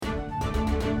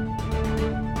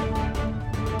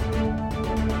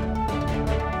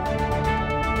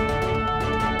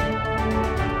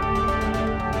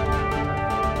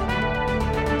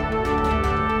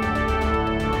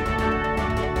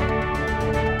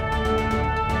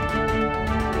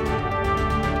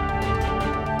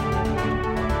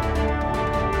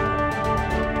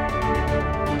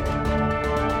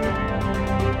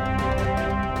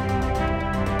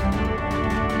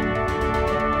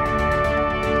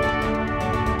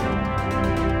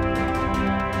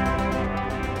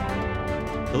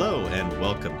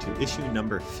welcome to issue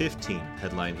number 15 of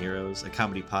Headline Heroes, a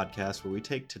comedy podcast where we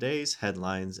take today's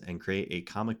headlines and create a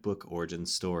comic book origin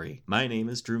story. My name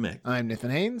is Drew Mick. I'm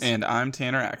Nathan Haynes. And I'm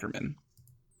Tanner Ackerman.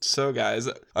 So, guys,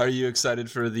 are you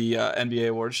excited for the NBA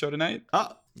awards show tonight? Oh,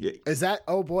 yeah. Is that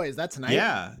tonight?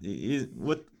 Yeah.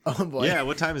 What? Oh boy. Yeah,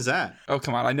 what time is that? Oh,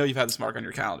 come on. I know you've had this mark on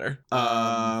your calendar.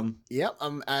 Yep.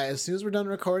 As soon as we're done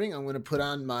recording, I'm going to put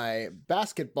on my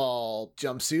basketball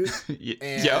jumpsuit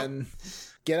and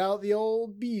get out the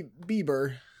old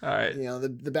Bieber. All right. You know,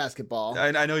 the basketball.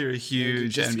 I know you're a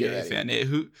huge NBA fan.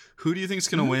 Who do you think is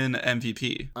going to win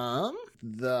MVP?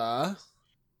 The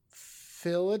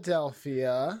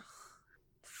Philadelphia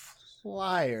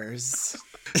Flyers.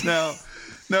 Now,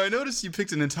 I noticed you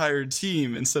picked an entire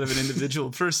team instead of an individual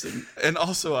person, and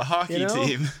also a hockey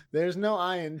team. There's no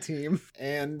I in team,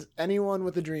 and anyone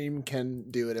with a dream can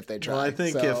do it if they try. Well, I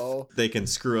think if they can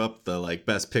screw up the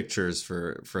best pictures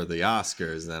for the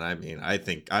Oscars, then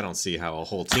I don't see how a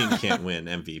whole team can't win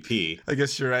MVP. I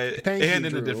guess you're right. Thank you, in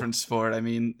Drew. a different sport. I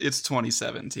mean, it's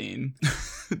 2017.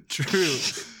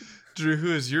 Drew,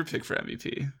 who is your pick for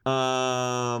MVP?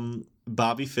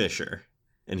 Bobby Fischer,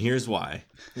 and here's why.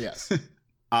 Yes.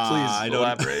 Please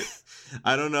elaborate.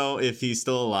 I don't know if he's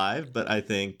still alive, but I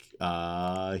think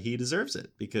he deserves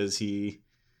it because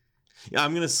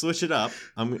I'm gonna switch it up.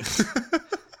 You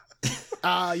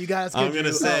guys. I'm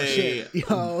gonna say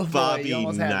Bobby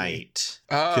Knight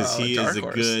because he is a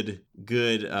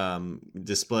good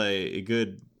display.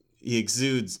 He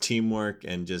exudes teamwork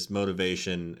and just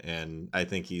motivation, and I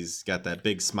think he's got that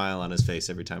big smile on his face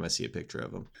every time I see a picture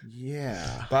of him.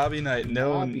 Yeah. Bobby Knight,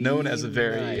 known as a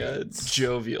very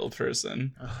jovial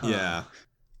person. Uh-huh. Yeah.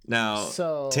 Now,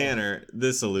 Tanner,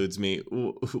 this eludes me.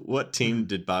 What team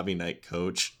did Bobby Knight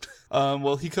coach?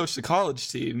 Well, he coached a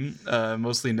college team,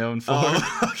 mostly known for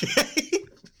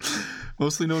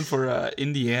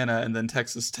Indiana and then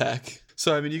Texas Tech.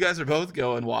 So, I mean, you guys are both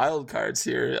going wild cards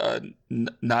here.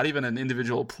 Not even an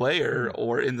individual player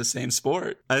or in the same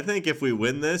sport. I think if we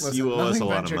win this, you owe us a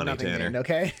lot of money, Tanner. Gained,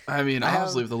 okay. I mean,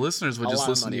 honestly, if the listeners would just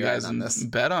listen to you guys and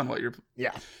bet on what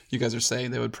you guys are saying,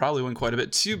 they would probably win quite a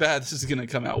bit. Too bad this is going to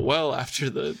come out well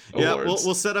after the awards. Yeah,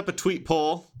 we'll set up a tweet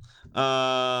poll.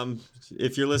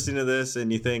 If you're listening to this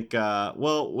and you think, by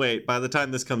the time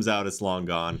this comes out, it's long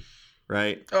gone,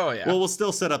 right? Oh, yeah. Well, we'll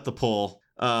still set up the poll.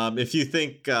 If you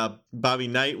think Bobby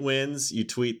Knight wins, you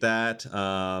tweet that.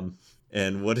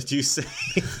 And what did you say?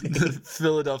 The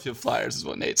Philadelphia Flyers is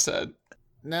what Nate said.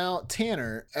 Now,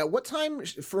 Tanner, at what time,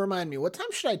 remind me, what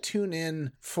time should I tune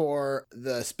in for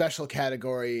the special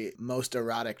category most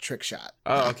erotic trick shot?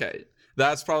 Oh, okay.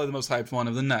 That's probably the most hyped one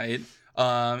of the night.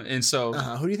 And so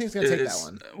who do you think is going to take that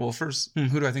one? Well, first,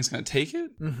 who do I think is going to take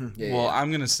it? Mm-hmm.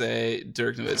 I'm going to say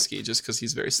Dirk Nowitzki just because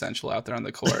he's very central out there on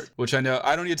the court, which I know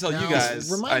I don't need to tell you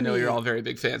guys. I know you're all very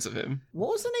big fans of him. What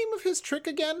was the name of his trick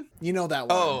again? You know that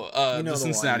one. The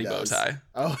Cincinnati bow tie.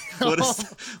 Oh,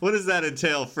 what does that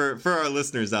entail for our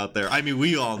listeners out there? I mean,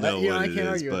 we all know what it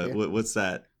is, but what's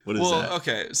that? What is that? Well,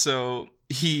 okay, so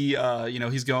he,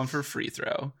 he's going for a free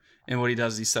throw. And what he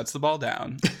does is he sets the ball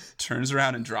down, turns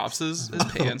around and drops his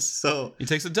pants. So he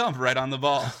takes a dump right on the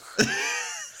ball.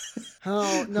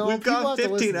 Oh no! We've gone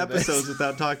 15 episodes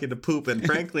without talking to poop, and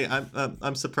frankly,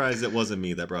 I'm surprised it wasn't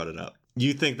me that brought it up.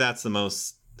 You think that's the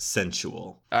most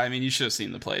sensual? I mean, you should have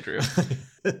seen the play, Drew.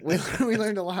 we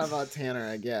learned a lot about Tanner,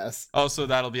 I guess. Oh, so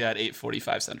that'll be at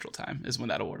 8:45 Central Time is when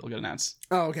that award will get announced.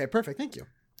 Oh, okay, perfect. Thank you.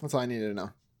 That's all I needed to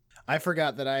know. I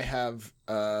forgot that I have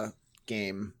a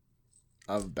game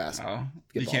of basketball. Oh,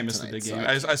 you can't miss the big game.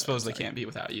 I suppose they can't be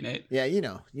without you, Nate. Yeah, you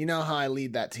know how I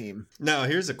lead that team. Now,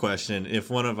 here's a question. If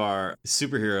one of our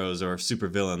superheroes or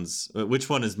supervillains, which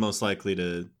one is most likely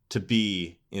to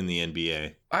be in the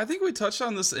NBA? I think we touched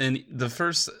on this in the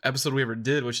first episode we ever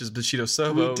did, which is Bushido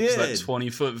Sobo. We did. That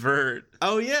 20-foot vert.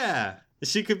 Oh, yeah.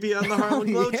 She could be on the Harlem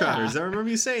Globetrotters. I remember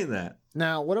you saying that.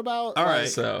 Now, what about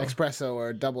espresso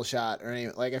or double shot or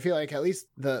anything? I feel like at least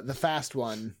the fast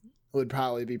one would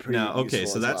probably be pretty useful. Okay,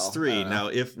 so that's three.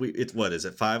 Now, what is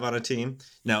it, 5 on a team?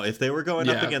 Now, if they were going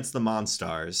up against the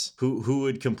Monstars, who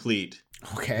would complete?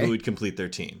 Okay, who would complete their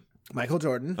team? Michael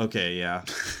Jordan. Okay, yeah.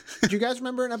 Do you guys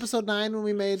remember in episode 9 when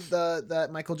we made that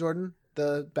Michael Jordan,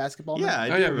 the basketball man?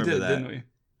 Yeah, I do remember that. Didn't we?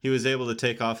 He was able to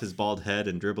take off his bald head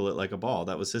and dribble it like a ball.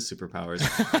 That was his superpowers.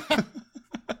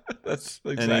 That's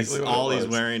exactly what he's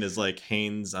wearing is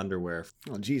Hanes underwear.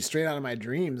 Oh, geez, straight out of my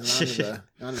dreams and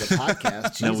onto the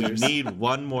podcast. Now we need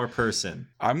one more person.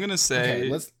 I'm gonna say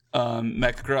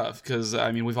Mech Gruff, because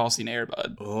I mean we've all seen Air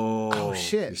Bud. Oh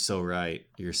shit!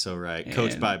 You're so right.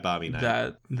 Coached by Bobby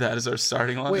Knight. That is our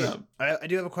starting lineup. Wait, I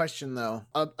do have a question though.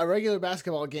 A regular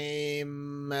basketball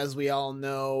game, as we all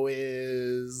know,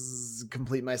 is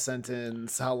complete my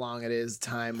sentence. How long it is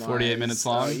time? 48 minutes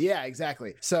long. Yeah,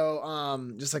 exactly.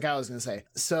 So, just like I was gonna say.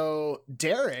 So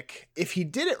Derek, if he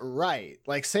did it right,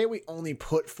 like say we only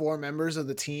put 4 members of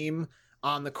the team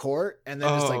on the court and then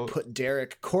just like put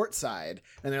Derek courtside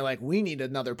and they're like, we need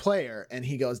another player, and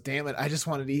he goes, damn it, I just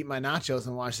wanted to eat my nachos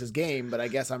and watch this game, but I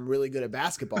guess I'm really good at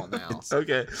basketball now.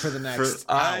 Okay, for the next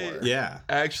hour. I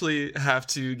actually have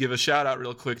to give a shout out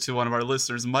real quick to one of our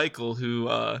listeners, Michael, who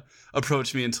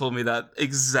approached me and told me that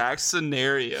exact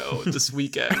scenario this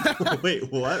weekend.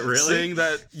 Wait, what? Really? Saying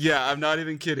that, yeah, I'm not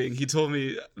even kidding. He told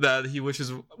me that he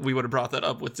wishes we would have brought that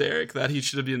up with Derek, that he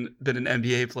should have been an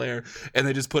NBA player, and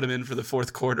they just put him in for the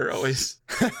fourth quarter always.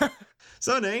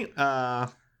 So Nate,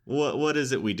 what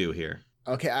is it we do here?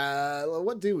 Okay,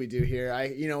 what do we do here?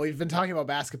 We've been talking about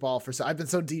basketball I've been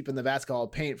so deep in the basketball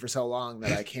paint for so long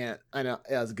that I know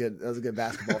that was a good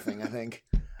basketball thing, I think.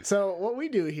 So what we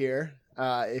do here,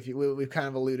 we've kind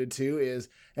of alluded to, is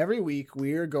every week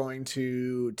we are going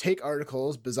to take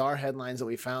articles, bizarre headlines that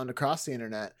we found across the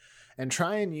internet, and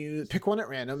try and pick one at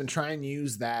random and try and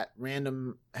use that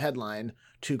random headline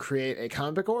to create a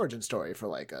comic book origin story for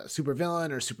like a supervillain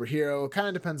or superhero. It kind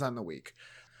of depends on the week.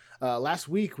 Last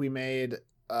week we made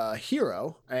a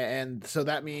hero, and so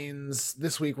that means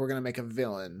this week we're going to make a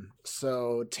villain.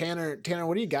 So Tanner,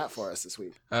 what do you got for us this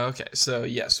week? Okay, so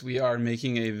yes, we are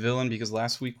making a villain because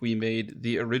last week we made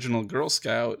the original Girl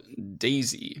Scout,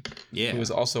 Daisy, who was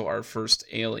also our first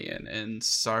alien and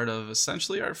sort of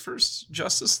essentially our first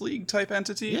Justice League type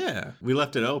entity. Yeah, we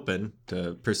left it open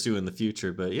to pursue in the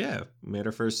future, but yeah, we made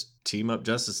our first team up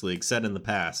Justice League set in the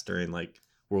past during like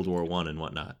World War I and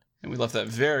whatnot. And we left that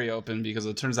very open because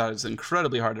it turns out it's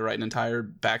incredibly hard to write an entire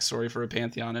backstory for a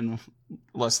Pantheon in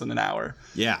less than an hour.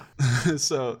 Yeah.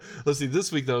 So let's see.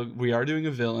 This week, though, we are doing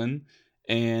a villain.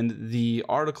 And the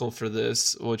article for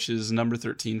this, which is number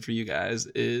 13 for you guys,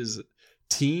 is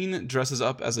Teen dresses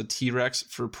up as a T-Rex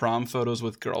for prom photos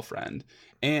with girlfriend.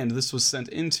 And this was sent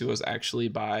in to us actually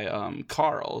by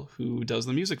Carl, who does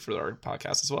the music for our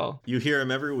podcast as well. You hear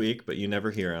him every week, but you never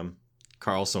hear him.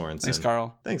 Carl Sorensen. Thanks,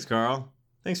 Carl. Thanks, Carl.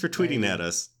 Thanks for tweeting at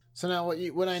us. So now,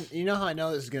 you know how I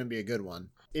know this is going to be a good one?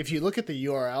 If you look at the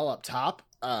URL up top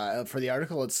for the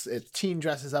article, it's Teen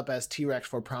dresses up as T-Rex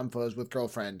for prom photos with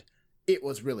girlfriend. It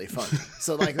was really fun.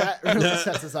 So like that really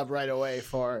sets us up right away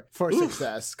for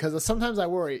success. Because sometimes I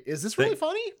worry, is this really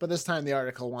funny? But this time the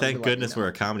article wanted Thank goodness we're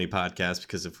a comedy podcast,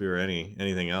 because if we were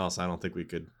anything else, I don't think we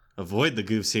could avoid the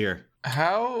goofs here.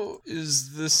 How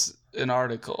is this an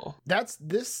article?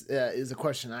 This is a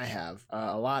question I have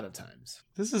a lot of times.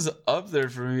 This is up there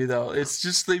for me though. It's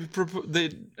just they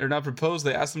are not proposed.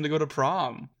 They asked them to go to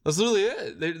prom. That's literally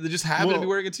it. They just happen to be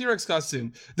wearing a T-Rex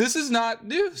costume. This is not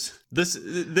news.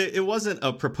 It wasn't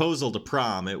a proposal to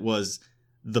prom. It was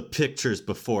the pictures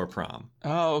before prom.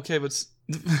 Oh, okay, but.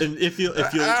 And if you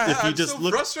I'm just so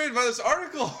look frustrated by this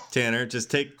article. Tanner,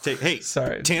 just take. Hey,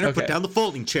 sorry, Tanner, okay. Put down the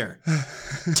folding chair.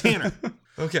 Tanner.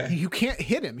 Okay. You can't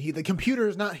hit him. The computer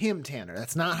is not him, Tanner.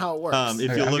 That's not how it works.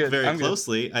 If you look very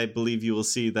closely, I believe you will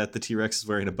see that the T-Rex is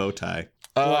wearing a bow tie.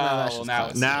 Oh,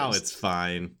 now it's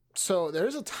fine. So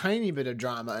there's a tiny bit of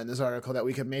drama in this article that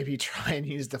we could maybe try and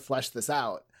use to flesh this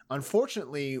out.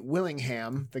 Unfortunately,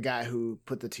 Willingham, the guy who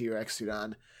put the T-Rex suit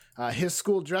on, his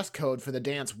school dress code for the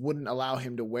dance wouldn't allow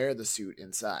him to wear the suit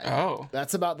inside. Oh.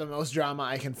 That's about the most drama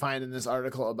I can find in this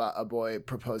article about a boy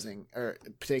proposing or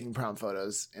taking prom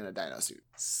photos in a dino suit.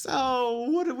 So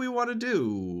what do we want to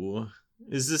do?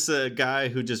 Is this a guy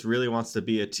who just really wants to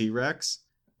be a T-Rex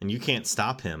and you can't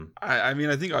stop him? I mean,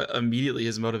 I think immediately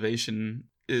his motivation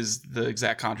is the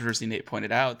exact controversy Nate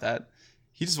pointed out, that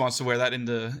he just wants to wear that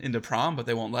into prom, but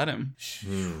they won't let him.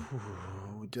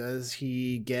 Does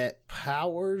he get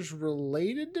powers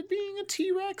related to being a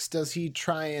T-Rex? Does he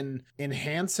try and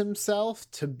enhance himself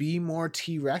to be more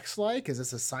T-Rex-like? Is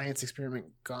this a science experiment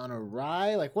gone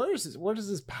awry? Like, where does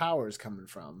his powers coming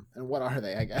from? And what are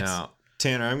they, I guess? Now,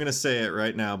 Tanner, I'm going to say it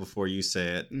right now before you say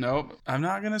it. Nope, I'm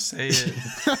not going to say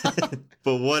it.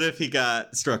 But what if he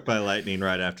got struck by lightning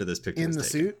right after this picture was taken?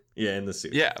 Suit? Yeah, in the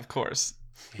suit. Yeah, of course.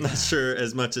 I'm not sure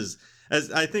as much as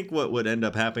I think what would end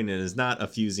up happening is not a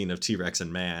fusing of T-Rex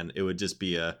and man. It would just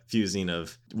be a fusing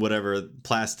of whatever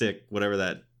plastic, whatever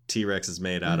that T-Rex is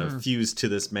made out of fused to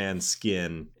this man's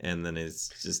skin, and then it's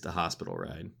just a hospital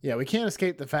ride. Yeah, we can't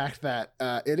escape the fact that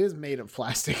it is made of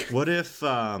plastic. What if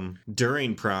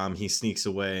during prom he sneaks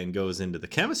away and goes into the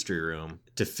chemistry room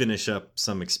to finish up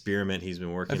some experiment he's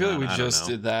been working on? I feel like we just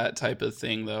did that type of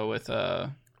thing though with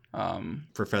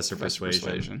Professor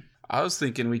Persuasion. I was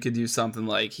thinking we could do something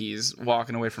like he's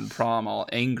walking away from prom all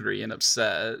angry and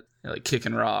upset, like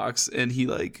kicking rocks, and he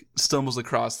like stumbles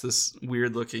across this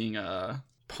weird looking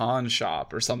pawn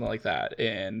shop or something like that,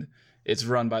 and it's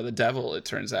run by the devil, it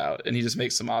turns out, and he just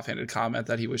makes some offhanded comment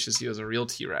that he wishes he was a real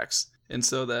T-Rex. And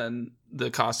so then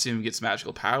the costume gets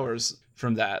magical powers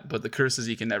from that, but the curse is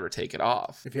he can never take it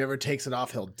off. If he ever takes it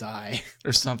off, he'll die.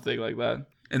 Or something like that.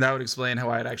 And that would explain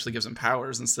how it actually gives him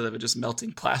powers instead of it just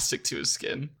melting plastic to his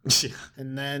skin.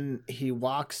 And then he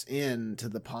walks into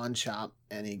the pawn shop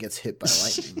and he gets hit by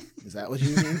lightning. Is that what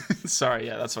you mean? Sorry,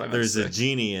 yeah, that's what I meant. There's a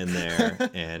genie in there,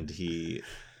 and he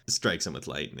strikes him with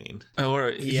lightning.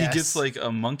 Or he gets like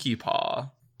a monkey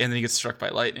paw, and then he gets struck by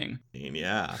lightning.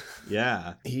 Yeah.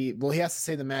 He has to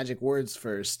say the magic words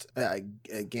first,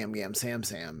 gam gam sam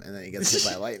sam, and then he gets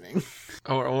hit by lightning.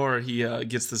 Or he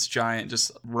gets this giant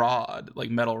just rod, like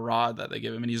metal rod that they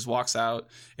give him, and he just walks out,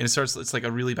 and it's like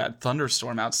a really bad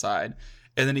thunderstorm outside,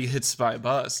 and then he hits by a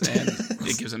bus, and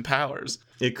it gives him powers.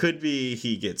 It could be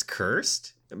he gets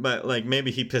cursed, but like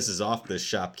maybe he pisses off this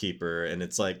shopkeeper, and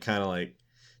it's like kind of like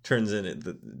turns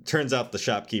out the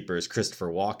shopkeeper is Christopher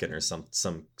Walken or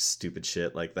some stupid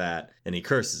shit like that, and he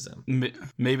curses him.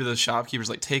 Maybe the shopkeeper's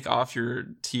like, take off your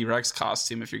T-Rex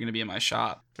costume if you're going to be in my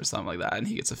shop or something like that, and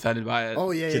he gets offended by it.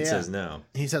 Oh, yeah, Kid says no.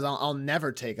 He says, I'll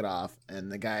never take it off,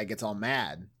 and the guy gets all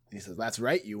mad. He says, that's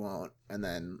right, you won't, and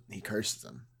then he curses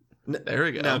him. There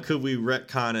we go. Now, could we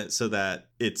retcon it so that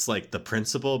it's like the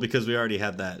principal? Because we already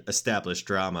had that established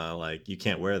drama. Like, you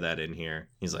can't wear that in here.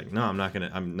 He's like, no, I'm not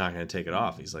gonna take it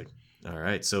off. He's like, all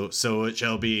right, so it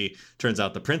shall be. Turns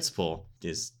out the principal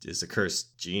is a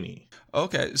cursed genie.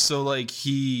 Okay, so like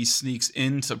he sneaks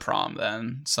into prom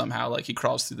then somehow, like he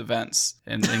crawls through the vents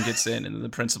and gets in, and the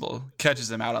principal catches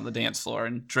him out on the dance floor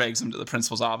and drags him to the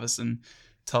principal's office and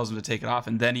tells him to take it off,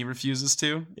 and then he refuses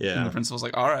to. Yeah. And the principal's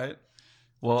like, all right.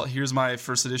 Well, here's my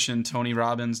first edition Tony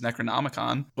Robbins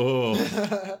Necronomicon. Oh.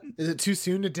 Is it too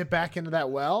soon to dip back into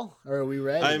that well? Or are we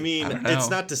ready? I mean,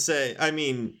 it's not to say... I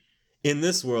mean, in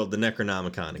this world, the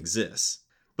Necronomicon exists.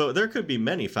 But there could be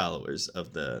many followers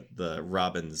of the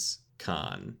Robbins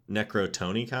Con.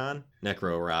 Necro-Tony Con?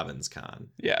 Necro-Robbins Con.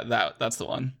 Yeah, that's the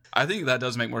one. I think that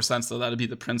does make more sense, though. That'd be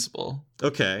the principal.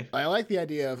 Okay. I like the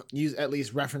idea of at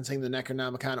least referencing the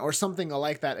Necronomicon or something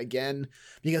like that again,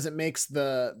 because it makes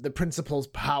the principal's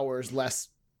powers less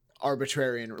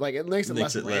arbitrary and like it makes it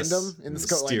less random in the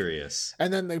scope. Mysterious. Like,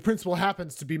 and then the principal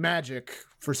happens to be magic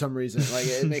for some reason. Like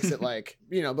it makes it like,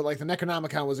 but like the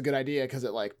Necronomicon was a good idea because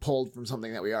it like pulled from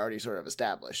something that we already sort of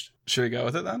established. Should we go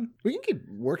with it then? We can keep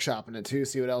workshopping it too,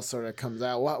 see what else sort of comes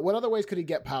out. What other ways could he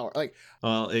get power? Like,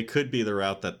 well, it could be the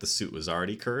route that the suit was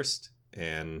already cursed,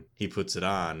 and he puts it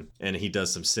on, and he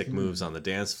does some sick moves on the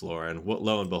dance floor, and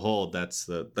lo and behold, that's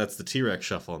the T-Rex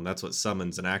shuffle, and that's what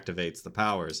summons and activates the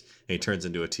powers, and he turns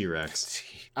into a T-Rex.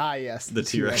 Ah, yes, the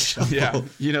T-Rex shuffle. Yeah,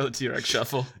 the T-Rex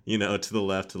shuffle. To the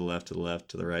left, to the left, to the left,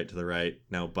 to the right, to the right.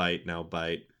 Now bite, now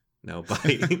bite, now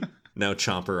bite, now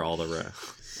chomper all the round.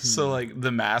 So like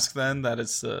the mask then, that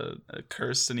it's a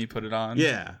curse and he put it on?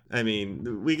 Yeah. I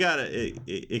mean, we gotta,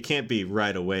 it can't be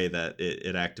right away that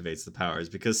it activates the powers,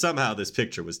 because somehow this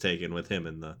picture was taken with him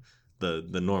in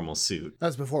the normal suit.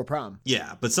 That's before prom.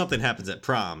 Yeah, but something happens at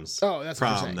proms. Oh, that's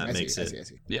prom what you're saying. that I makes see.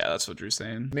 it. Yeah, that's what Drew's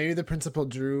saying. Maybe the principal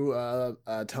drew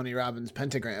Tony Robbins'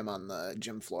 pentagram on the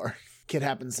gym floor. Kid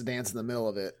happens to dance in the middle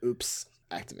of it. Oops,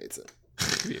 activates it.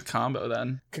 Could be a combo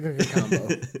then. Combo.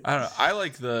 I don't know. I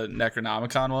like the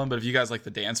Necronomicon one, but if you guys like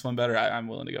the dance one better, I'm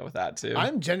willing to go with that too.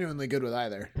 I'm genuinely good with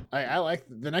either. I like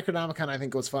the Necronomicon. I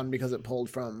think was fun because it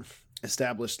pulled from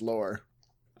established lore.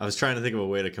 I was trying to think of a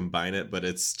way to combine it, but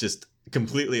it's just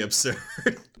completely absurd.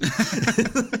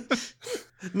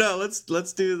 No,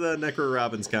 let's do the Necro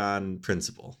Robbins Con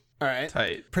principal. All right.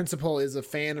 Tight. Principal is a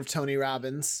fan of Tony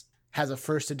Robbins. Has a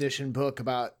first edition book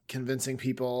about convincing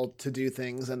people to do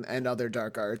things and other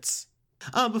dark arts.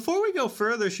 Before we go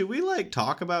further, should we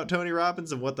talk about Tony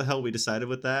Robbins and what the hell we decided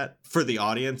with that for the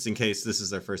audience in case this is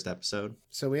their first episode?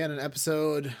 So we had an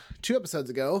episode 2 episodes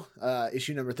ago,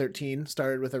 issue number 13,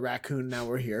 started with a raccoon, now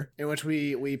we're here, in which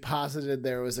we posited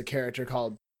there was a character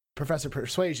called Professor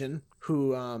Persuasion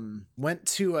who went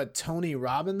to a Tony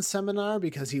Robbins seminar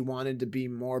because he wanted to be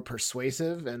more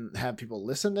persuasive and have people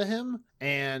listen to him.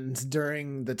 And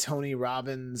during the Tony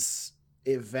Robbins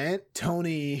event,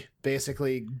 Tony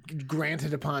basically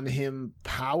granted upon him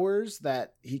powers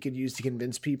that he could use to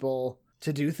convince people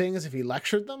to do things if he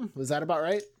lectured them. Was that about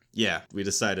right? Yeah, we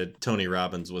decided Tony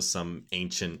Robbins was some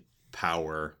ancient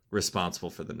power responsible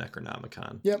for the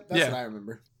Necronomicon. Yep, that's what I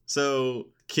remember. So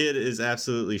Kid is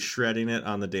absolutely shredding it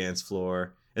on the dance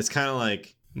floor. It's kind of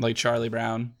like Charlie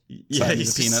Brown. Yeah,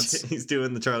 Peanuts. He's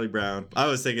doing the Charlie Brown. I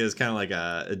was thinking it's kind of like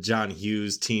a John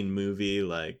Hughes teen movie.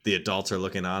 Like the adults are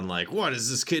looking on like, what is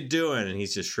this kid doing? And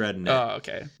he's just shredding it. Oh,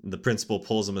 okay. The principal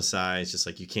pulls him aside. It's just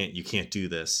like, you can't do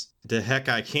this. The heck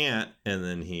I can't. And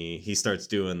then he starts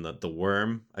doing the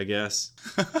worm, I guess.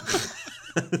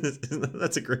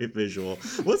 That's a great visual.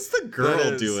 What's the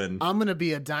girl doing? I'm gonna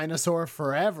be a dinosaur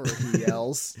forever, he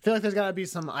yells. I feel like there's gotta be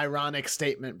some ironic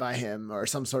statement by him or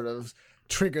some sort of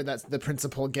trigger that the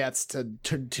principal gets to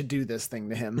do this thing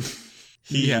to him.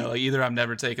 Like either I'm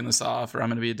never taking this off or I'm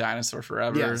gonna be a dinosaur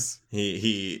forever. Yes.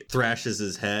 He thrashes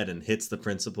his head and hits the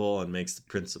principal and makes the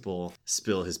principal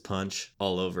spill his punch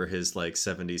all over his like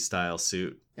 70s style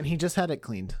suit. And he just had it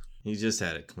cleaned. He just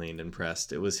had it cleaned and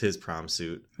pressed. It was his prom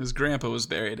suit. His grandpa was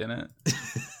buried in it.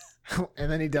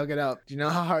 And then he dug it up. Do you know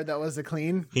how hard that was to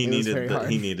clean? He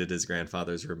needed his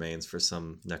grandfather's remains for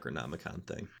some Necronomicon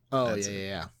thing. Oh,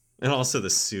 yeah. And also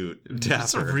the suit.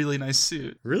 That's a really nice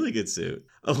suit. Really good suit.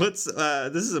 This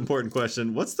is an important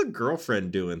question. What's the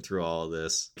girlfriend doing through all of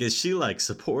this? Is she like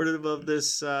supportive of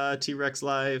this T-Rex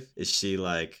life? Is she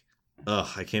like,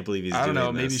 I can't believe he's doing this? I don't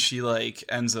know. Maybe she like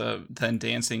ends up then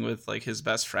dancing with like his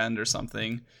best friend or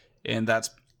something. And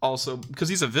that's also because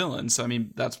he's a villain. So, I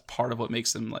mean, that's part of what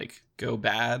makes him like go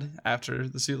bad after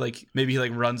the suit. Like maybe he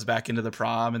like runs back into the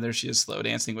prom and there she is slow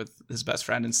dancing with his best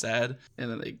friend instead.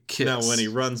 And then they kiss. Now, when he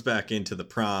runs back into the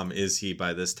prom, is he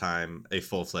by this time a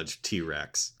full-fledged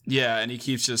T-Rex? Yeah. And he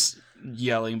keeps just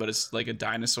yelling, but it's like a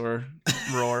dinosaur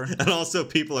roar. And also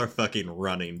people are fucking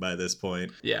running by this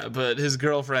point. Yeah, but his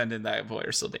girlfriend and that boy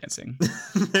are still dancing.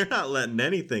 They're not letting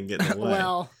anything get in the way.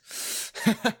 Well,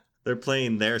 they're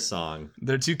playing their song.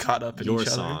 They're too caught up in each other. Your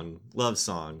song, love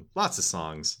song, lots of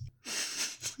songs.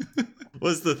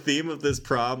 Was the theme of this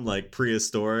prom like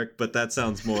prehistoric? But that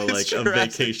sounds more like a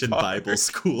Vacation Bible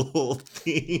School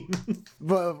theme.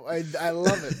 But I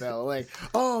love it though. Like,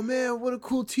 oh man, what a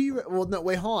cool T-Rex. Well, no,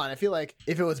 wait, hold on. I feel like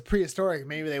if it was prehistoric,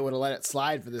 maybe they would have let it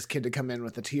slide for this kid to come in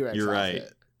with the T-Rex. You're outfit.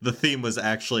 right. The theme was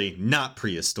actually not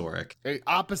prehistoric.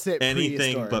 Opposite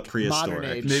anything but prehistoric.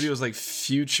 Modern age. Maybe it was like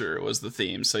future was the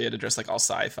theme, so he had to dress like all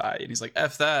sci-fi, and he's like,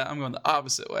 "F that, I'm going the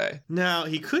opposite way." Now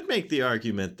he could make the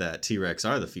argument that T-Rex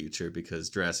are the future because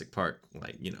Jurassic Park,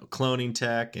 like cloning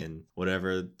tech and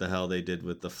whatever the hell they did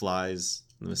with the flies,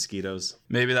 the mosquitoes.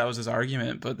 Maybe that was his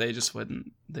argument, but they just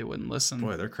wouldn't listen.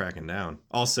 Boy, they're cracking down.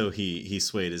 Also, he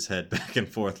swayed his head back and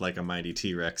forth like a mighty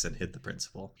T-Rex and hit the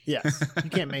principal. Yes. You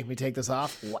can't make me take this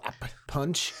off. Whap.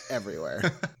 Punch everywhere.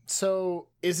 So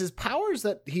is his powers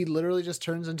that he literally just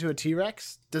turns into a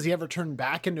T-Rex? Does he ever turn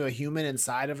back into a human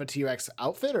inside of a T-Rex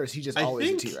outfit, or is he just always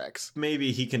a T-Rex?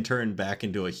 Maybe he can turn back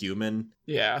into a human.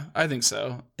 Yeah, I think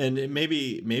so. And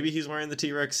maybe he's wearing the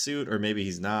T-Rex suit, or maybe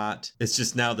he's not. It's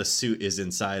just now the suit is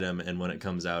inside him, and when it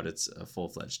comes out, it's a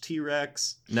full-fledged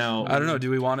T-Rex. Now, I don't know. Do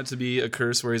we want it to be a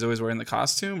curse where he's always wearing the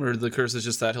costume, or the curse is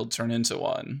just that he'll turn into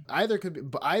one? Either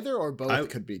or both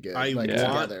could be good.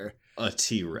 Together. A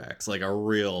T-Rex, like a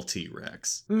real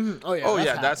T-Rex. Mm-hmm. Oh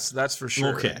yeah, that's for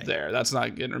sure. Okay. That's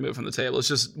not getting removed from the table. It's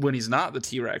just when he's not the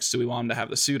T-Rex, do we want him to have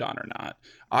the suit on or not?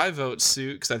 I vote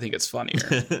suit because I think it's funnier.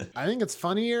 I think it's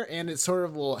funnier, and it sort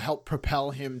of will help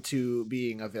propel him to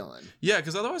being a villain. Yeah,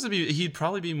 because otherwise he'd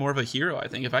probably be more of a hero. I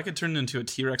think if I could turn into a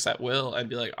T-Rex at will, I'd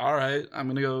be like, all right, I'm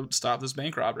gonna go stop this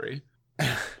bank robbery.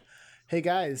 Hey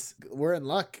guys, we're in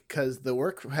luck because the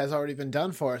work has already been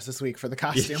done for us this week for the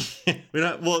costume.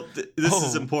 This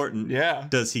is important. Yeah.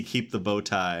 Does he keep the bow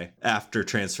tie after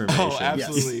transformation? Oh,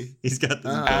 absolutely. Yes. He's got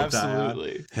this bow tie.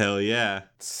 Absolutely. Hell yeah.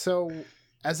 So,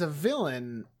 as a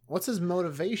villain, what's his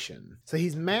motivation? So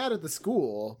he's mad at the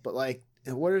school, but like,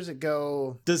 where does it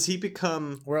go? Does he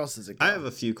become? Where else does it go? I have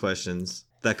a few questions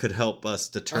that could help us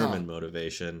determine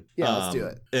motivation. Yeah, let's do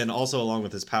it. And also along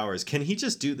with his powers, can he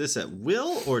just do this at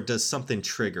will, or does something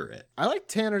trigger it? I like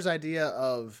Tanner's idea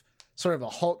of sort of a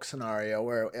Hulk scenario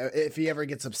where if he ever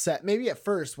gets upset, maybe at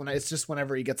first it's just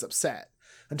whenever he gets upset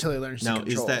until he learns to control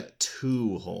it. Now, is that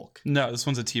too Hulk? No, this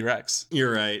one's a T-Rex.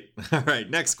 You're right. All right,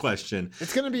 next question.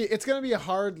 It's gonna be a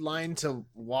hard line to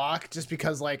walk just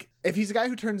because like if he's a guy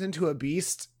who turns into a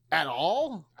beast at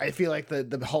all, I feel like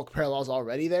the Hulk parallel's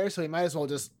already there, so he might as well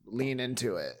just lean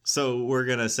into it. So we're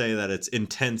gonna say that it's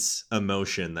intense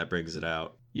emotion that brings it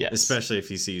out. Yes. Especially if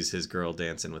he sees his girl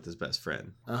dancing with his best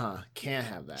friend. Can't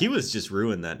have that. He was just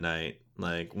ruined that night.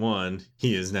 Like, one,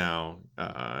 he is now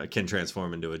can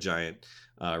transform into a giant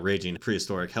raging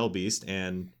prehistoric hell beast,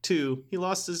 and 2, he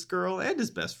lost his girl and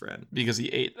his best friend because he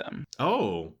ate them.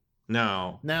 Oh.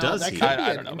 Now does that he? could be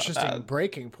an interesting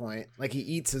breaking point. Like, he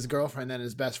eats his girlfriend and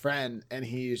his best friend, and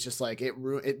he's just like,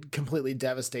 it completely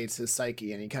devastates his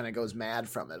psyche, and he kind of goes mad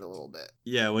from it a little bit.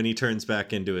 Yeah, when he turns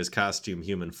back into his costume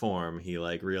human form, he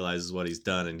like realizes what he's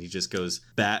done, and he just goes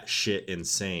batshit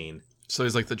insane. So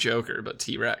he's like the Joker, but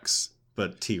T-Rex.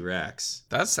 But T-Rex.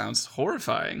 That sounds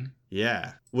horrifying.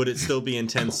 Yeah. Would it still be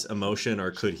intense emotion,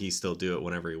 or could he still do it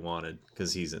whenever he wanted?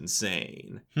 Because he's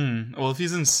insane. Well, if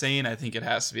he's insane, I think it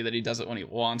has to be that he does it when he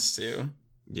wants to.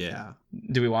 Yeah.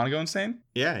 Do we want to go insane?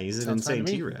 Yeah, he's an insane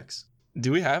T-Rex.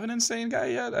 Do we have an insane guy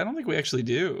yet? I don't think we actually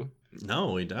do.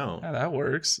 No, we don't. Yeah, that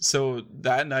works. So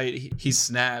that night, he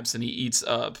snaps and he eats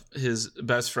up his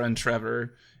best friend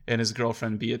Trevor and his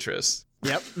girlfriend Beatrice.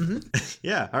 Yep.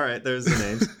 Yeah, all right, there's the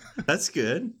names. That's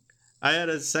good. I had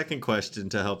a second question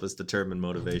to help us determine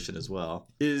motivation as well.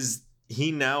 Is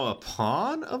he now a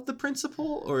pawn of the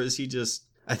principal, or is he just...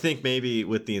 I think maybe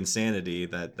with the insanity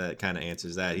that kind of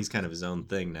answers that. He's kind of his own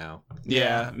thing now.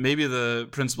 Yeah, maybe the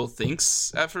principal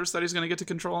thinks at first that he's going to get to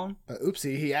control him.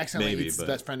 Oopsie, he accidentally eats his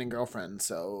best friend and girlfriend,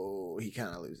 so he kind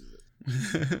of loses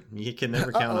it. You can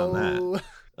never count on that.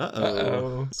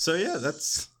 Uh-oh. So yeah,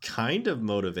 that's kind of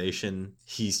motivation.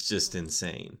 He's just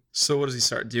insane. So what does he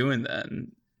start doing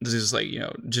then? Does he just like,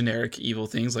 generic evil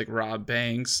things like rob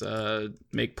banks,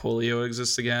 make polio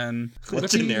exist again?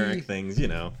 Generic things,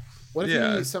 What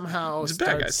if he somehow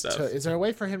starts stuff. Is there a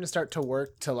way for him to start to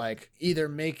work to like either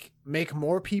make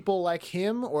more people like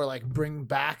him, or like bring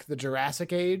back the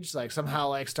Jurassic Age, like somehow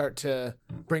like start to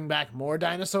bring back more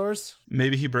dinosaurs?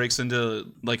 Maybe he breaks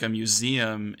into like a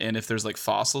museum, and if there's like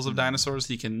fossils of dinosaurs,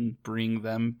 he can bring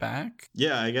them back.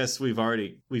 Yeah, I guess we've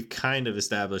kind of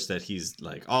established that he's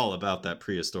like all about that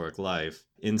prehistoric life.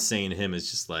 Insane him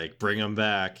is just like, bring him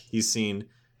back. He's seen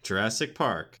Jurassic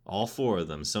Park, all 4 of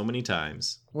them, so many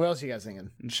times. What else are you guys thinking?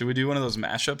 Should we do one of those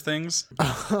mashup things?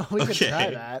 We could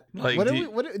try that. Like,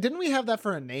 didn't we have that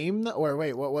for a name? Or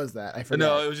wait, what was that? I forgot.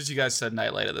 No, it was just you guys said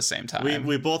Nightlight at the same time.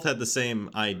 We both had the same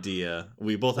idea.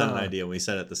 We both had an idea, and we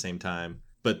said it at the same time.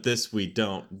 But this, we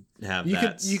don't have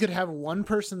that. You could have one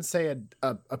person say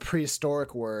a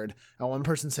prehistoric word and one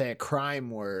person say a crime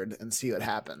word and see what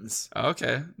happens.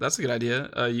 Okay, that's a good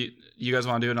idea. You guys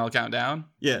want to do it and I'll count down?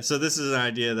 Yeah, so this is an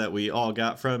idea that we all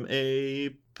got from a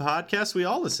podcast we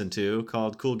all listen to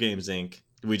called Cool Games Inc.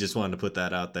 We just wanted to put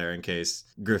that out there in case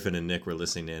Griffin and Nick were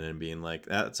listening in and being like,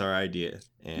 that's our idea.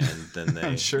 And then they,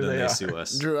 they sue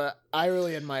us. Drew, I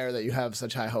really admire that you have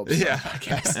such high hopes for the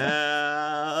podcast.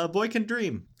 A boy can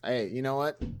dream. Hey, you know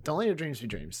what? Don't let your dreams be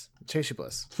dreams. Chase your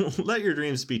bliss. Let your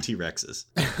dreams be T-Rexes.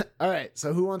 All right,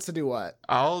 so who wants to do what?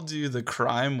 I'll do the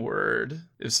crime word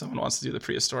if someone wants to do the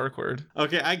prehistoric word.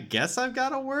 Okay, I guess I've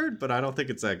got a word, but I don't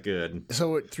think it's that good.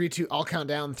 So 3, 2, I'll count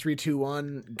down 3, 2,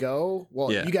 1, go.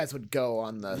 Well, you guys would go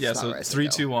on the Yeah, so 3,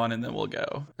 2, 1, and then we'll go.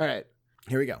 All right,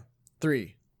 here we go.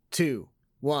 3, 2,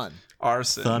 1.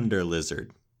 Arson. Thunder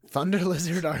lizard. Thunder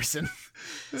lizard arson.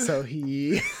 So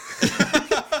he...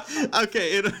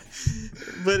 Okay,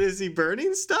 but is he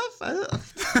burning stuff?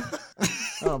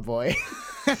 Oh boy.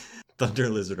 Thunder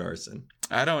lizard arson.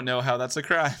 I don't know how that's a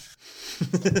crime.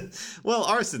 Well,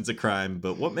 arson's a crime,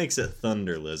 but what makes it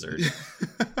thunder lizard?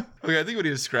 Okay, I think we need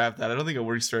to scrap that. I don't think it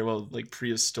works very well with like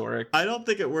prehistoric. I don't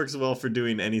think it works well for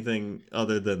doing anything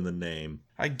other than the name.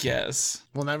 I guess.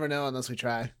 We'll never know unless we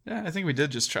try. Yeah, I think we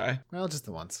did just try. Well, just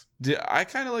the once. I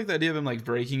kind of like the idea of him like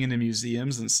breaking into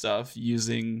museums and stuff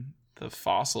using the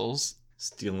fossils.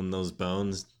 Stealing those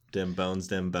bones. Them bones.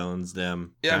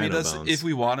 Yeah, I mean, that's bones. If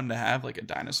we want him to have like a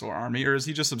dinosaur army, or is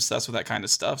he just obsessed with that kind of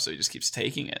stuff, so he just keeps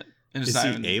taking it? And is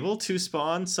he able to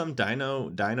spawn some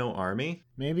dino army?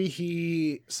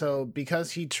 Maybe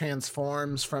because he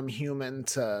transforms from human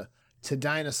to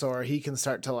dinosaur, he can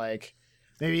start to like,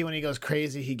 maybe when he goes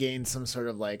crazy, he gains some sort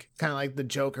of like, kind of like the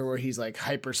Joker where he's like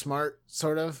hyper smart,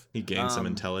 sort of. He gains some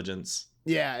intelligence.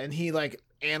 Yeah, and he like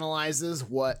analyzes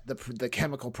what the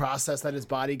chemical process that his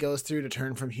body goes through to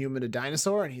turn from human to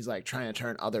dinosaur, and he's like trying to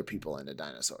turn other people into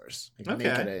dinosaurs, like make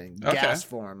it a gas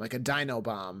form, like a dino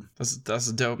bomb. That's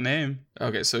a dope name.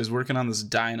 Okay, so he's working on this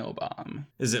dino bomb.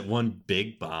 Is it one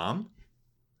big bomb?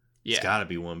 Yeah, it's gotta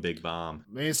be one big bomb.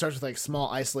 Maybe it starts with like small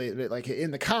isolated, like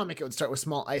in the comic it would start with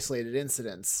small isolated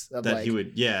incidents of that he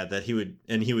would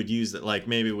use that. Like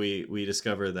maybe we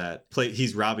discover that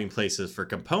he's robbing places for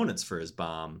components for his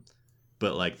bomb.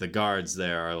 But like the guards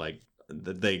there are like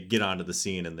they get onto the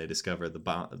scene and they discover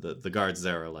the guards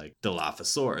there are like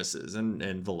Dilophosauruses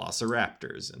and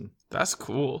Velociraptors, and that's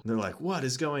cool. They're like, what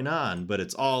is going on? But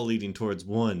it's all leading towards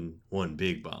one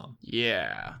big bomb.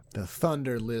 Yeah, the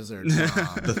Thunder Lizard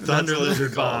bomb. The Thunder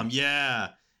Lizard bomb. Yeah.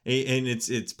 And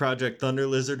it's Project Thunder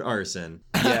Lizard Arson.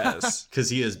 Yes. Because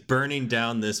he is burning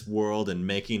down this world and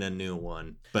making a new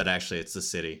one. But actually, it's the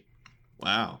city.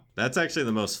 Wow. That's actually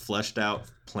the most fleshed out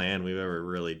plan we've ever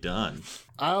really done.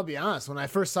 I'll be honest. When I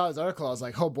first saw this article, I was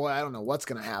like, oh boy, I don't know what's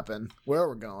going to happen, where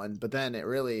we're going. But then it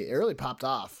really popped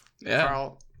off. Yeah.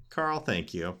 Carl,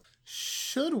 thank you.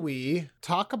 Should we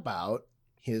talk about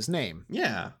his name?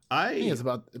 Yeah. I think it's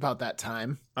about that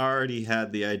time. Already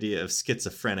had the idea of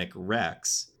schizophrenic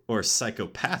Rex. Or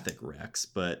psychopathic Rex,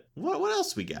 but what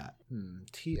else we got?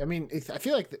 I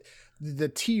feel like the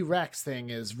T-Rex thing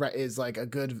is like a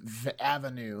good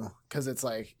avenue because it's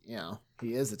like, you know,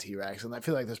 he is a T-Rex, and I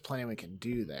feel like there's plenty we can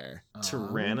do there.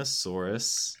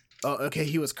 Tyrannosaurus. Oh, okay,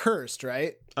 he was cursed,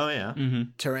 right? Oh yeah. Mm-hmm.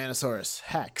 Tyrannosaurus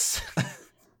Hex.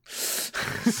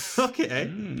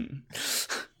 Okay.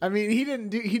 I mean, he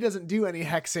doesn't do any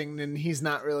hexing, and he's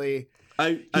not really.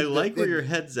 I like where your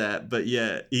head's at, but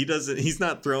yeah, he's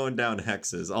not throwing down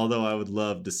hexes, although I would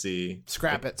love to see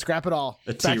scrap it all.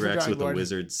 A T-Rex with a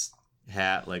wizard's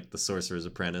hat like the Sorcerer's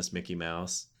Apprentice Mickey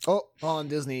Mouse. Oh, and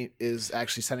Disney is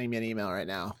actually sending me an email right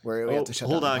now where we have to shut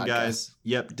down the podcast. Hold on, guys.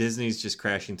 Yep, Disney's just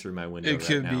crashing through my window. It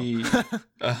could be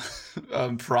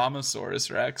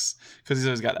Promosaurus Rex because he's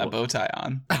always got that bow tie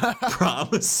on.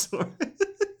 Promosaurus.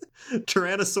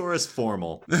 Tyrannosaurus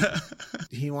formal.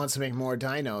 He wants to make more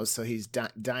dinos, so he's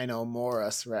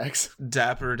Dino-Morus Rex.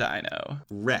 Dapper Dino.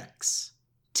 Rex.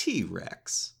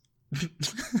 T-Rex.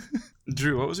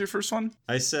 Drew, what was your first one?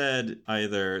 I said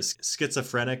either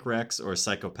schizophrenic Rex or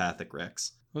psychopathic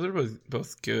Rex. Those are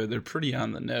both good. They're pretty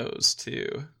on the nose,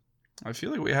 too. I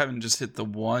feel like we haven't just hit the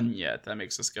one yet that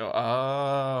makes us go,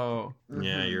 oh.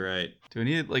 Yeah, you're right. Do we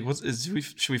need, like,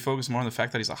 should we focus more on the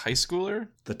fact that he's a high schooler?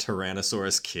 The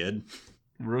Tyrannosaurus Kid.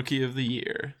 Rookie of the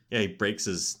year. Yeah, he breaks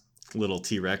his little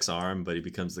T-Rex arm, but he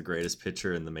becomes the greatest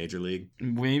pitcher in the major league.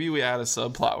 Maybe we add a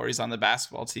subplot where he's on the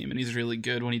basketball team and he's really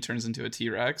good when he turns into a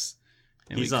T-Rex.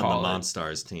 He's on the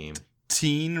Monstars team.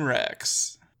 Teen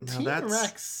Rex. Teen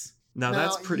Rex. Now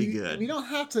that's pretty good. We don't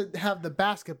have to have the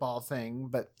basketball thing,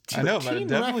 but I know, but it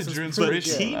definitely drew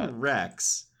inspiration. But Teen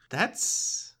Rex,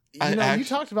 that's... You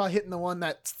talked about hitting the one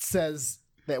that says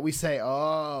that we say,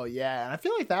 oh yeah, and I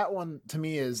feel like that one to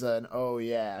me is an oh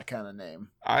yeah kind of name.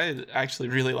 I actually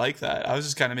really like that. I was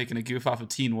just kind of making a goof off of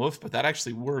Teen Wolf, but that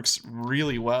actually works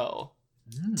really well.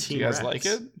 Do you guys like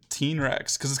it? Teen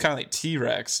Rex, because it's kind of like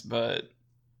T-Rex, but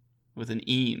with an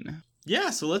een. Yeah,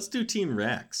 so let's do Teen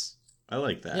Rex. I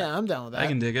like that. Yeah, I'm down with that. I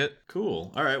can dig it.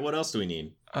 Cool. All right, what else do we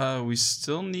need? We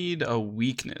still need a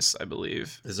weakness, I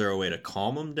believe. Is there a way to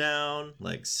calm him down?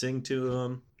 Like sing to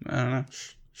him? I don't know.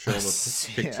 Show him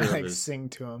a picture of his... sing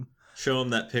to him. Show him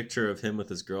that picture of him with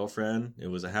his girlfriend. It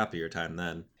was a happier time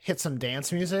then. Hit some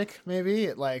dance music,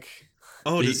 maybe?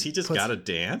 Does he just gotta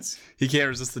dance? He can't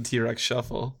resist the T-Rex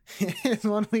shuffle. His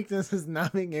one weakness is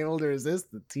not being able to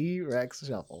resist the T-Rex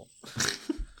shuffle.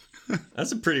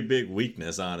 That's a pretty big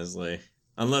weakness, honestly.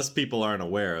 Unless people aren't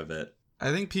aware of it.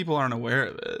 I think people aren't aware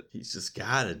of it. He's just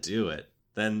gotta do it.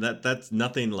 Then that's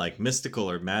nothing like mystical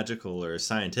or magical or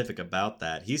scientific about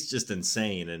that. He's just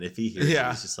insane, and if he hears it,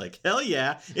 he's just like, hell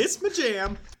yeah, it's my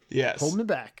jam. Yes. Hold me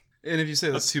back. And if you say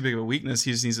that's too big of a weakness,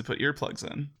 he just needs to put earplugs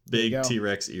in. Big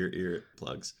T-Rex ear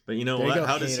plugs. But you know what?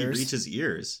 How does he reach his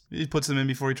ears? He puts them in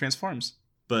before he transforms.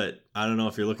 But I don't know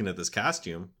if you're looking at this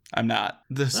costume. I'm not.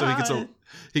 So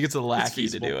he gets a lackey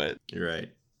to do it. You're right.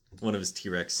 One of his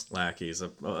T-Rex lackeys, a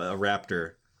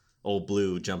raptor, Old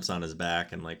Blue, jumps on his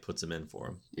back and like puts him in for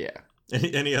him. Yeah.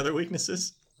 Any other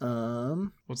weaknesses?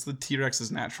 What's the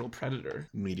T-Rex's natural predator?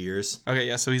 Meteors. Okay,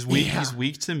 yeah, so he's weak. Yeah. He's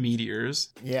weak to meteors.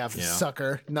 Yeah,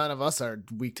 sucker. None of us are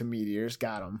weak to meteors.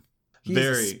 Got him. He's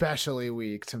especially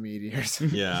weak to meteors.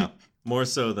 Yeah, more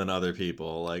so than other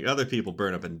people. Like other people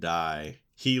burn up and die.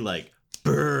 He like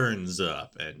burns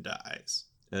up and dies.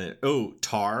 And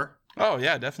tar. Oh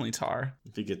yeah, definitely tar.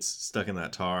 If he gets stuck in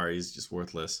that tar, he's just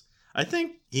worthless. I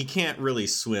think he can't really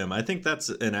swim. I think that's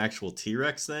an actual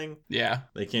T-Rex thing. Yeah.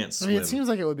 They can't swim. I mean, it seems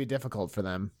like it would be difficult for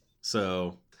them.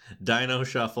 So, Dino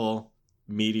Shuffle,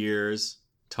 meteors,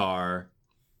 tar,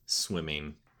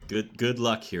 swimming. Good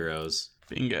luck, heroes.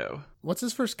 Bingo. What's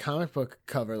his first comic book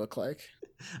cover look like?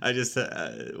 I just,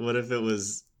 what if it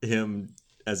was him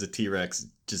as a T-Rex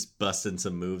just busting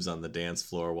some moves on the dance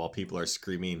floor while people are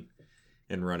screaming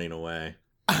and running away?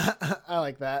 I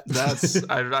like that.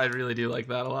 I really do like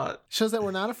that a lot. Shows that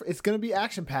we're not it's going to be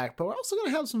action packed, but we're also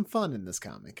going to have some fun in this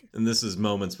comic. And this is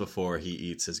moments before he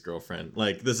eats his girlfriend.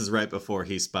 Like, this is right before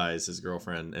he spies his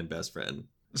girlfriend and best friend.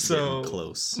 So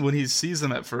close. When he sees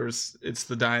them at first, it's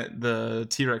the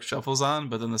T-Rex shuffles on,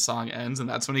 but then the song ends, and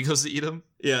that's when he goes to eat him.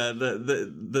 Yeah,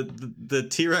 the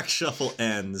T-Rex shuffle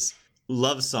ends.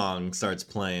 Love song starts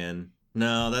playing.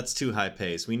 No, that's too high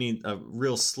pace. We need a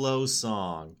real slow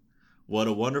song. What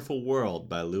a Wonderful World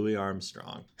by Louis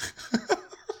Armstrong.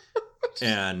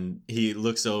 And he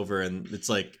looks over, and it's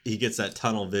like he gets that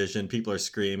tunnel vision. People are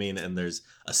screaming, and there's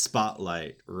a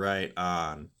spotlight right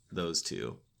on those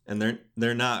two. And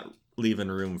they're not leaving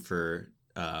room for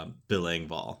Bill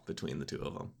Engvall between the two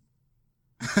of them.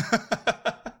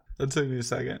 That took me a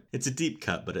second. It's a deep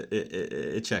cut, but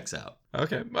it checks out.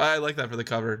 Okay, I like that for the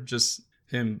cover. Just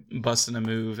him busting a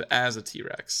move as a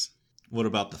T-Rex. What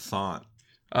about the font?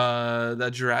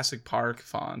 That Jurassic Park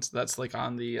font that's like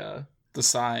on the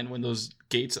sign when those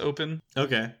gates open.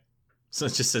 Okay, so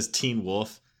it just says Teen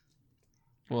Wolf.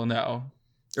 Well, no.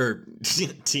 Or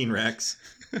Teen Rex.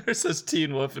 It says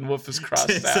Teen Wolf and Wolf is crossed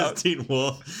it out. It says Teen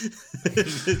Wolf.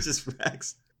 It's just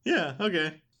Rex. Yeah,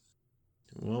 okay.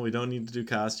 Well, we don't need to do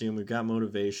costume. We've got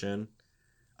motivation.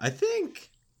 I think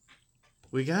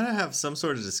we gotta have some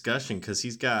sort of discussion because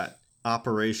he's got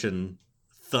Operation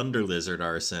Thunder Lizard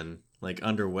Arson like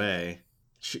underway.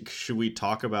 Should we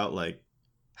talk about like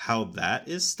how that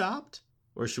is stopped,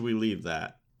 or should we leave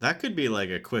that? That could be like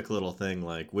a quick little thing,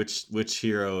 like which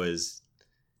hero is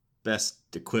best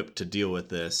equipped to deal with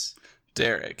this.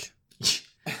 Derek.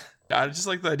 I just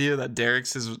like the idea that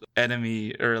Derek's his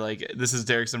enemy, or like this is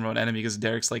Derek's number one enemy because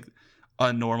Derek's like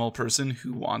a normal person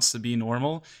who wants to be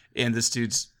normal, and this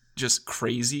dude's just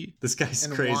crazy. This guy's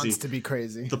and crazy. Wants to be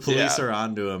crazy. The police are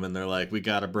onto him, and they're like, "We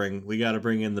gotta bring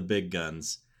in the big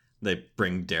guns." They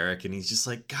bring Derek, and he's just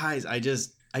like, "Guys, I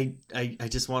just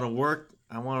want to work.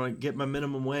 I want to get my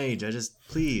minimum wage.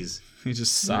 Please." He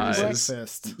just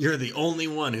sighs. You're the only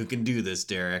one who can do this,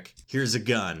 Derek. Here's a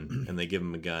gun. And they give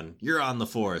him a gun. You're on the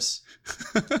force.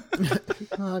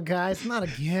 Oh, guys, not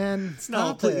again.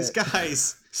 No, please,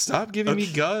 guys. Stop giving me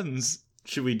guns.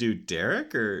 Should we do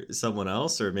Derek or someone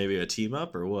else, or maybe a team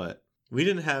up, or what? We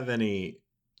don't have any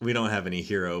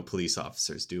hero police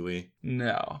officers, do we?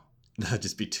 No. That'd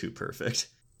just be too perfect.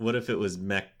 What if it was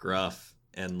Mech Gruff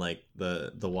and like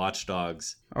the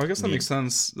watchdogs? Oh, I guess that makes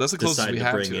sense. That's the closest we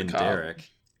have bring to in a cop. Derek.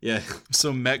 Yeah.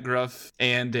 So Met Gruff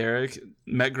and Derek,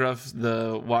 Met Gruff,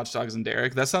 the watchdogs, and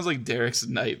Derek. That sounds like Derek's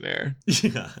nightmare.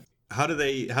 Yeah. How do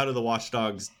the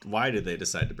watchdogs? Why did they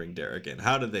decide to bring Derek in?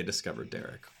 How did they discover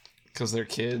Derek? Because they're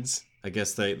kids. I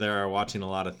guess they are watching a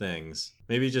lot of things.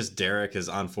 Maybe just Derek has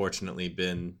unfortunately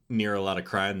been near a lot of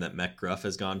crime that Mech Gruff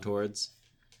has gone towards.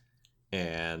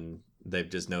 And they've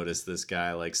just noticed this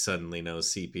guy like suddenly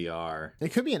knows CPR. It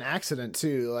could be an accident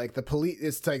too. Like the police,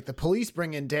 it's like the police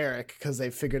bring in Derek because they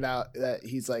figured out that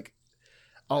he's like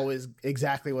always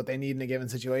exactly what they need in a given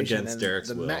situation. Against and Derek's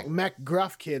the will. Mech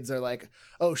Gruff kids are like,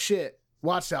 "Oh shit,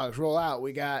 watchdogs, roll out.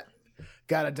 We got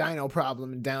a dino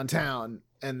problem in downtown."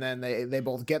 And then they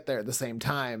both get there at the same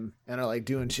time and are like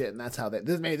doing shit, and that's how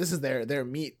this is their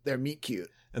meet cute.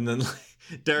 And then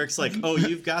Derek's like, "Oh,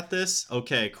 you've got this?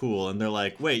 Okay, cool." And they're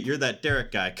like, "Wait, you're that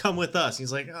Derek guy. Come with us."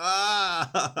 He's like,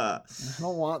 "Ah, I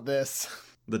don't want this."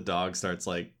 The dog starts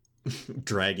like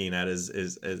dragging at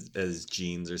his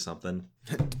jeans or something.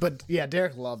 But yeah,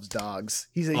 Derek loves dogs.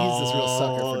 He's this real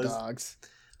sucker for dogs.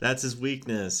 That's his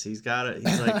weakness. He's got it.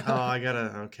 He's like, "Oh, I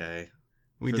gotta." Okay,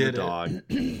 we did the dog.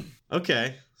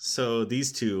 Okay, so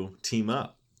these two team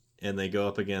up. And they go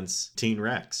up against Teen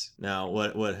Rex. Now,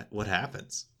 what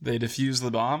happens? They defuse the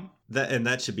bomb.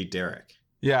 That should be Derek.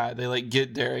 Yeah, they like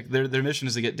get Derek. Their mission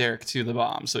is to get Derek to the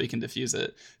bomb so he can defuse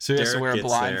it. So he has to wear a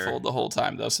blindfold the whole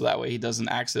time, though, so that way he doesn't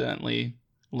accidentally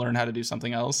learn how to do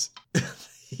something else.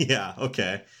 Yeah,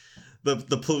 okay.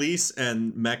 The police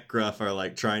and Mech Gruff are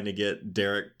like trying to get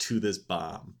Derek to this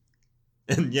bomb.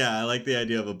 And yeah, I like the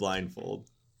idea of a blindfold.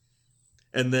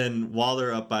 And then while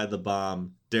they're up by the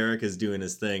bomb, Derek is doing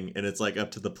his thing, and it's like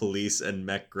up to the police and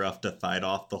Mech Gruff to fight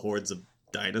off the hordes of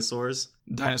dinosaurs.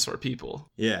 Dinosaur people.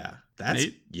 Yeah.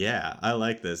 Yeah, I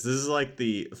like this. This is like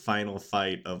the final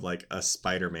fight of like a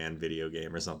Spider-Man video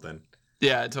game or something.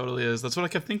 Yeah, it totally is. That's what I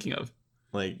kept thinking of.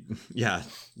 Like, yeah,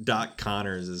 Doc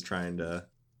Connors is trying to...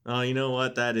 Oh, you know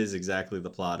what? That is exactly the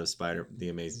plot of The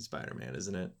Amazing Spider-Man,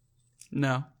 isn't it?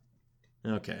 No.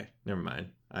 Okay, never mind.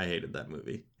 I hated that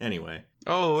movie. Anyway.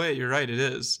 Oh, wait, you're right. It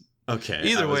is. Okay.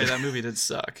 Either way, that movie did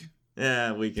suck.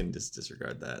 Yeah, we can just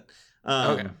disregard that.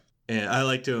 Okay. And I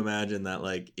like to imagine that,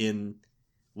 like, in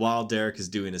while Derek is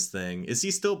doing his thing. Is he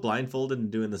still blindfolded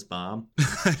and doing this bomb?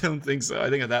 I don't think so. I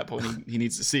think at that point he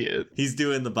needs to see it. He's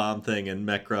doing the bomb thing, and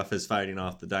Mech-Gruff is fighting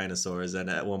off the dinosaurs, and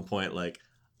at one point, like,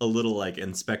 a little, like,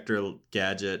 Inspector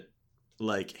Gadget,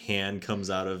 like, hand comes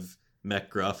out of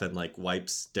Mech-Gruff and, like,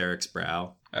 wipes Derek's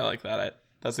brow. I like that.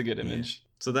 That's a good image. Yeah.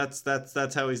 So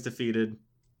that's how he's defeated.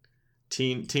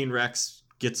 Teen Rex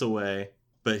gets away.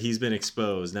 But he's been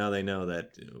exposed. Now they know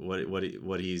that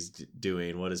what he's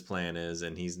doing, what his plan is,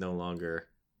 and he's no longer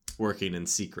working in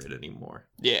secret anymore.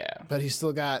 Yeah. But he's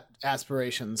still got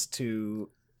aspirations to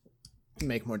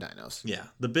make more dinos. Yeah.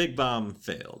 The big bomb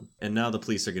failed, and now the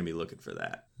police are going to be looking for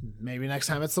that. Maybe next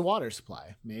time it's the water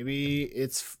supply. Maybe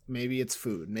it's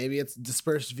food. Maybe it's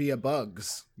dispersed via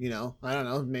bugs. You know, I don't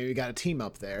know. Maybe we got a team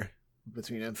up there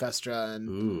between Infestra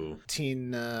and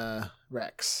Teen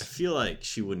Rex. I feel like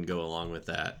she wouldn't go along with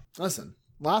that. Listen,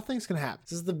 a lot of things can happen.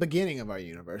 This is the beginning of our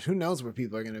universe. Who knows where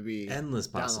people are going to be? Endless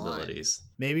possibilities.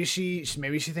 Maybe she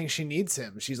thinks she needs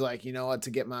him. She's like, you know what,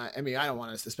 to get my... I mean, I don't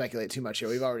want us to speculate too much here.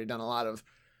 We've already done a lot of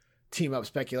team up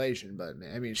speculation, but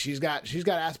I mean, she's got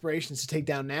aspirations to take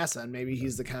down NASA, and maybe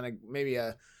he's the kind of... Maybe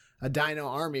a dino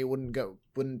army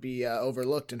wouldn't be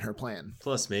overlooked in her plan.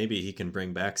 Plus, maybe he can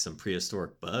bring back some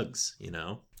prehistoric bugs, you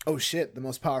know? Oh shit, the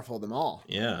most powerful of them all.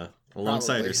 Yeah,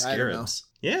 alongside her scarabs.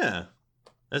 Yeah,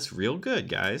 that's real good,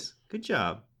 guys. Good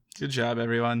job. Good job,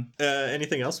 everyone.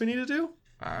 Anything else we need to do?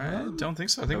 I don't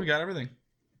think so. I think we got everything.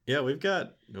 Yeah, we've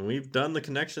done the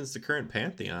connections to current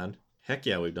Pantheon. Heck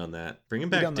yeah, we've done that. Bringing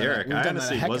back Derek. I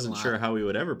honestly wasn't sure how we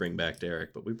would ever bring back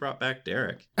Derek, but we brought back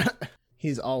Derek.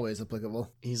 He's always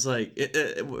applicable. He's like,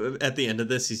 at the end of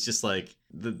this, he's just like,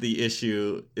 the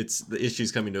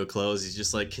issue's coming to a close. He's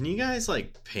just like, can you guys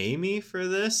like pay me for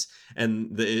this?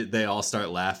 And they all start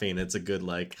laughing. It's a good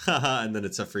like, haha, and then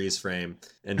it's a freeze frame,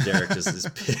 and Derek just is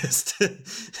pissed.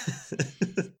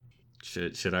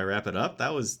 Should I wrap it up?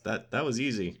 That was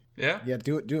easy. Yeah,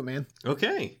 do it, man.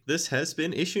 Okay, this has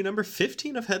been issue number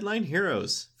 15 of Headline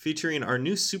Heroes, featuring our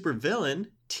new supervillain,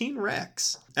 Teen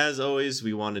Rex. As always,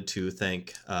 we wanted to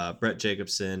thank Brett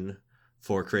Jacobson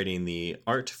for creating the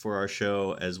art for our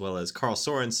show, as well as Carl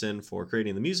Sorensen for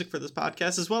creating the music for this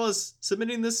podcast, as well as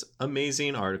submitting this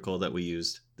amazing article that we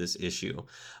used this issue.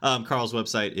 Carl's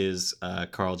website is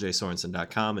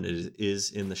carljsorensen.com, and it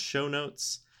is in the show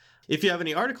notes. If you have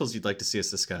any articles you'd like to see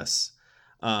us discuss,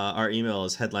 our email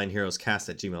is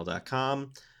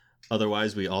headlineheroescast@gmail.com.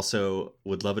 Otherwise, we also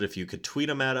would love it if you could tweet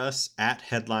them at us at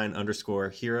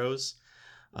headline_heroes.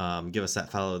 Give us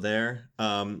that follow there.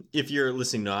 If you're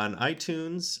listening on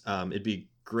iTunes, it'd be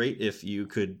great if you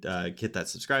could hit that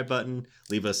subscribe button,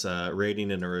 leave us a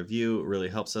rating and a review. It really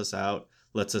helps us out,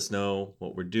 lets us know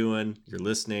what we're doing, you're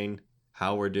listening,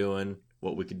 how we're doing,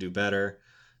 what we could do better.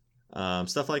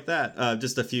 Stuff like that.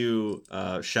 Just a few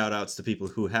shout outs to people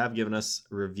who have given us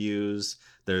reviews.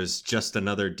 There's Just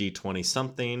Another D20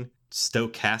 Something,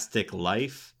 Stochastic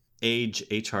Life, Age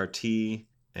HRT,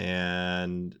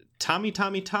 and Tommy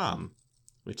Tom,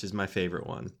 which is my favorite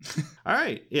one. All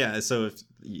right. Yeah. So if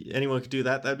anyone could do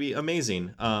that, that'd be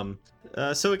amazing.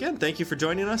 So again, thank you for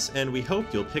joining us, and we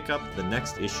hope you'll pick up the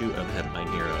next issue of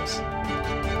Headline Heroes.